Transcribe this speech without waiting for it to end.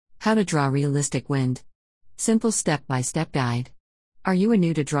How to draw realistic wind. Simple step-by-step guide. Are you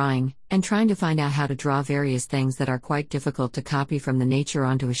new to drawing, and trying to find out how to draw various things that are quite difficult to copy from the nature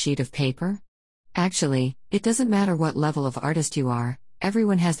onto a sheet of paper? Actually, it doesn't matter what level of artist you are,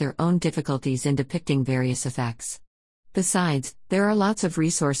 everyone has their own difficulties in depicting various effects. Besides, there are lots of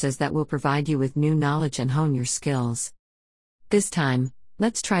resources that will provide you with new knowledge and hone your skills. This time,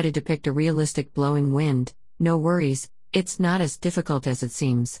 let's try to depict a realistic blowing wind. No worries, it's not as difficult as it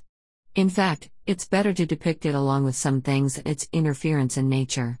seems. In fact, it's better to depict it along with some things and its interference in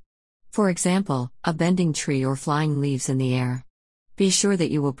nature. For example, a bending tree or flying leaves in the air. Be sure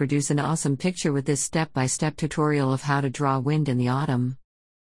that you will produce an awesome picture with this step-by-step tutorial of how to draw wind in the autumn.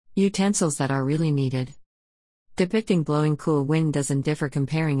 Utensils that are really needed. Depicting blowing cool wind doesn't differ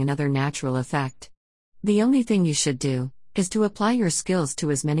comparing another natural effect. The only thing you should do is to apply your skills to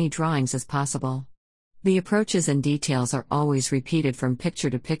as many drawings as possible. The approaches and details are always repeated from picture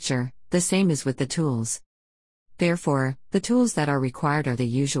to picture, the same as with the tools. Therefore, the tools that are required are the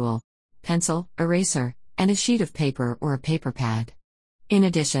usual: pencil, eraser, and a sheet of paper or a paper pad. In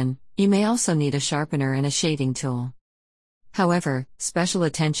addition, you may also need a sharpener and a shading tool. However, special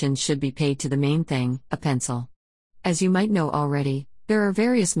attention should be paid to the main thing, a pencil. As you might know already, there are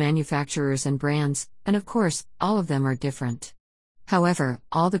various manufacturers and brands, and of course, all of them are different. However,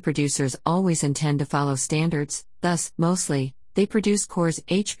 all the producers always intend to follow standards, thus, mostly, they produce cores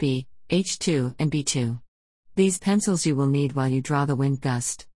HB, H2, and B2. These pencils you will need while you draw the wind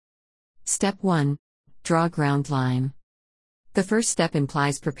gust. Step 1. Draw ground line. The first step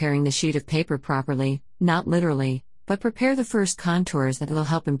implies preparing the sheet of paper properly, not literally, but prepare the first contours that will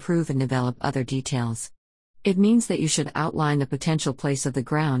help improve and develop other details. It means that you should outline the potential place of the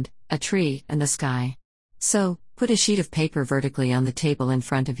ground, a tree, and the sky. So, put a sheet of paper vertically on the table in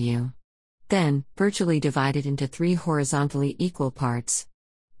front of you. Then, virtually divide it into 3 horizontally equal parts.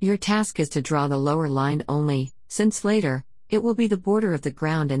 Your task is to draw the lower line only, since later, it will be the border of the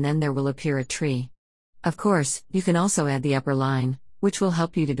ground and then there will appear a tree. Of course, you can also add the upper line, which will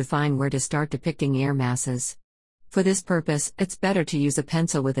help you to define where to start depicting air masses. For this purpose, it's better to use a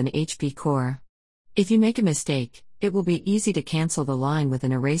pencil with an HB core. If you make a mistake, it will be easy to cancel the line with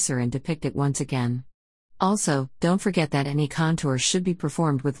an eraser and depict it once again. Also, don't forget that any contour should be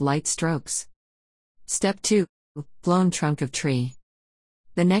performed with light strokes. Step 2. Blown trunk of tree.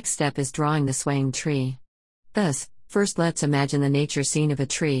 The next step is drawing the swaying tree. Thus, first let's imagine the nature scene of a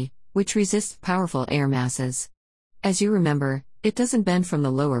tree, which resists powerful air masses. As you remember, it doesn't bend from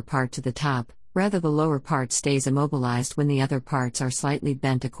the lower part to the top, rather the lower part stays immobilized when the other parts are slightly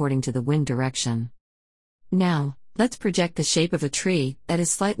bent according to the wind direction. Now, let's project the shape of a tree that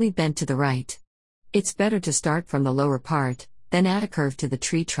is slightly bent to the right. It's better to start from the lower part, then add a curve to the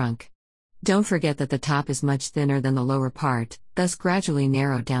tree trunk. Don't forget that the top is much thinner than the lower part, thus gradually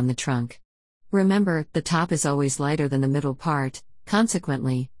narrow down the trunk. Remember, the top is always lighter than the middle part,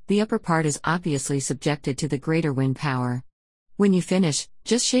 consequently, the upper part is obviously subjected to the greater wind power. When you finish,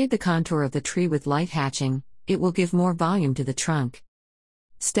 just shade the contour of the tree with light hatching, it will give more volume to the trunk.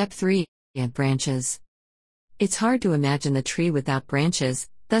 Step 3. Add branches. It's hard to imagine the tree without branches,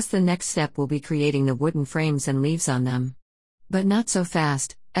 thus the next step will be creating the wooden frames and leaves on them. But not so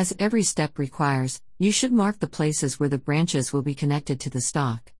fast, as every step requires, you should mark the places where the branches will be connected to the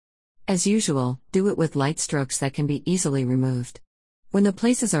stalk. As usual, do it with light strokes that can be easily removed. When the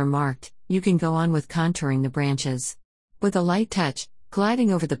places are marked, you can go on with contouring the branches. With a light touch,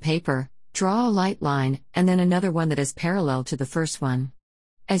 gliding over the paper, draw a light line, and then another one that is parallel to the first one.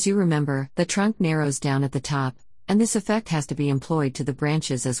 As you remember, the trunk narrows down at the top, and this effect has to be employed to the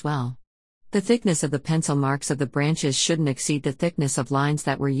branches as well. The thickness of the pencil marks of the branches shouldn't exceed the thickness of lines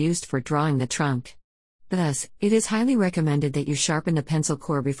that were used for drawing the trunk. Thus, it is highly recommended that you sharpen the pencil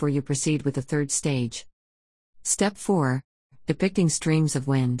core before you proceed with the third stage. Step 4. Depicting streams of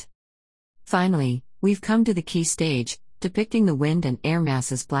wind. Finally, we've come to the key stage, depicting the wind and air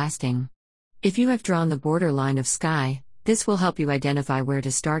masses blasting. If you have drawn the border line of sky, this will help you identify where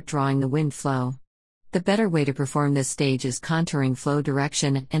to start drawing the wind flow. The better way to perform this stage is contouring flow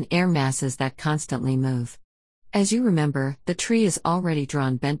direction and air masses that constantly move. As you remember, the tree is already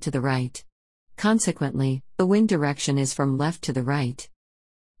drawn bent to the right. Consequently, the wind direction is from left to the right.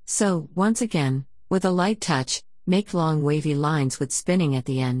 So, once again, with a light touch, make long wavy lines with spinning at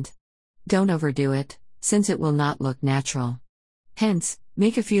the end. Don't overdo it, since it will not look natural. Hence,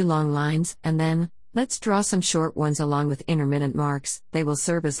 make a few long lines, and then, let's draw some short ones along with intermittent marks. They will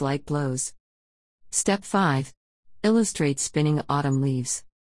serve as light blows. Step 5. Illustrate spinning autumn leaves.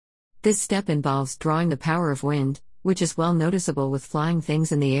 This step involves drawing the power of wind, which is well noticeable with flying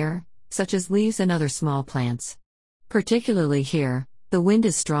things in the air, such as leaves and other small plants. Particularly here, The wind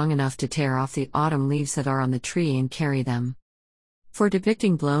is strong enough to tear off the autumn leaves that are on the tree and carry them. For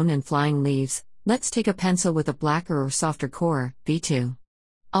depicting blown and flying leaves, let's take a pencil with a blacker or softer core, B2.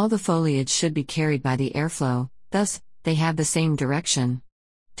 All the foliage should be carried by the airflow, thus, they have the same direction.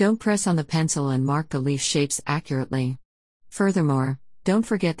 Don't press on the pencil and mark the leaf shapes accurately. Furthermore, don't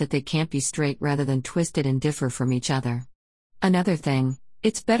forget that they can't be straight rather than twisted and differ from each other. Another thing,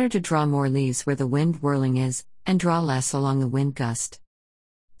 it's better to draw more leaves where the wind whirling is, and draw less along the wind gust.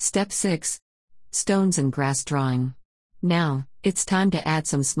 Step 6. Stones and grass drawing. Now, it's time to add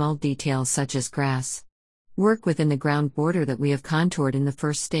some small details such as grass. Work within the ground border that we have contoured in the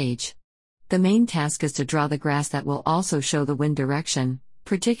first stage. The main task is to draw the grass that will also show the wind direction,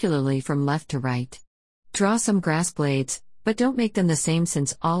 particularly from left to right. Draw some grass blades, but don't make them the same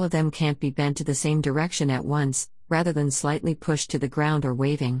since all of them can't be bent to the same direction at once, rather than slightly pushed to the ground or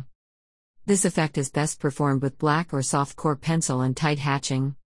waving. This effect is best performed with black or soft core pencil and tight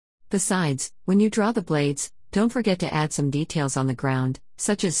hatching. Besides, when you draw the blades, don't forget to add some details on the ground,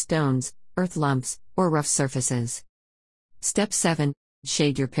 such as stones, earth lumps, or rough surfaces. Step 7.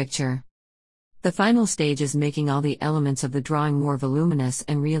 Shade your picture. The final stage is making all the elements of the drawing more voluminous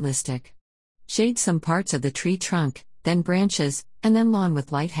and realistic. Shade some parts of the tree trunk, then branches, and then lawn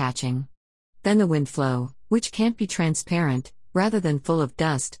with light hatching. Then the wind flow, which can't be transparent, rather than full of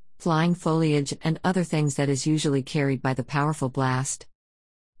dust, flying foliage and other things that is usually carried by the powerful blast.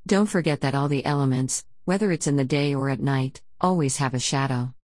 Don't forget that all the elements, whether it's in the day or at night, always have a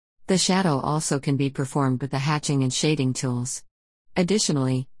shadow. The shadow also can be performed with the hatching and shading tools.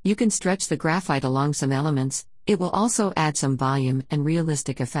 Additionally, you can stretch the graphite along some elements, it will also add some volume and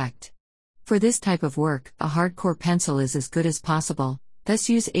realistic effect. For this type of work, a hardcore pencil is as good as possible, thus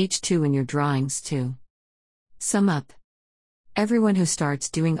use H2 in your drawings too. Sum up. Everyone who starts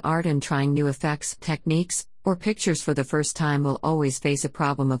doing art and trying new effects, techniques, or pictures for the first time will always face a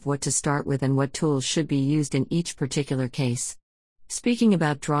problem of what to start with and what tools should be used in each particular case. Speaking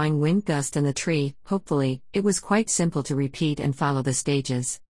about drawing wind gust and the tree, hopefully, it was quite simple to repeat and follow the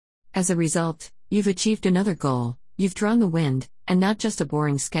stages. As a result, you've achieved another goal, you've drawn the wind, and not just a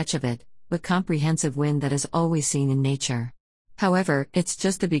boring sketch of it, but comprehensive wind that is always seen in nature. However, it's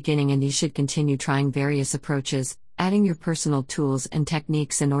just the beginning and you should continue trying various approaches, adding your personal tools and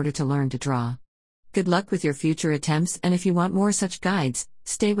techniques in order to learn to draw. Good luck with your future attempts, and if you want more such guides,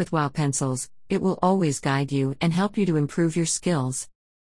 stay with WOW Pencils, it will always guide you and help you to improve your skills.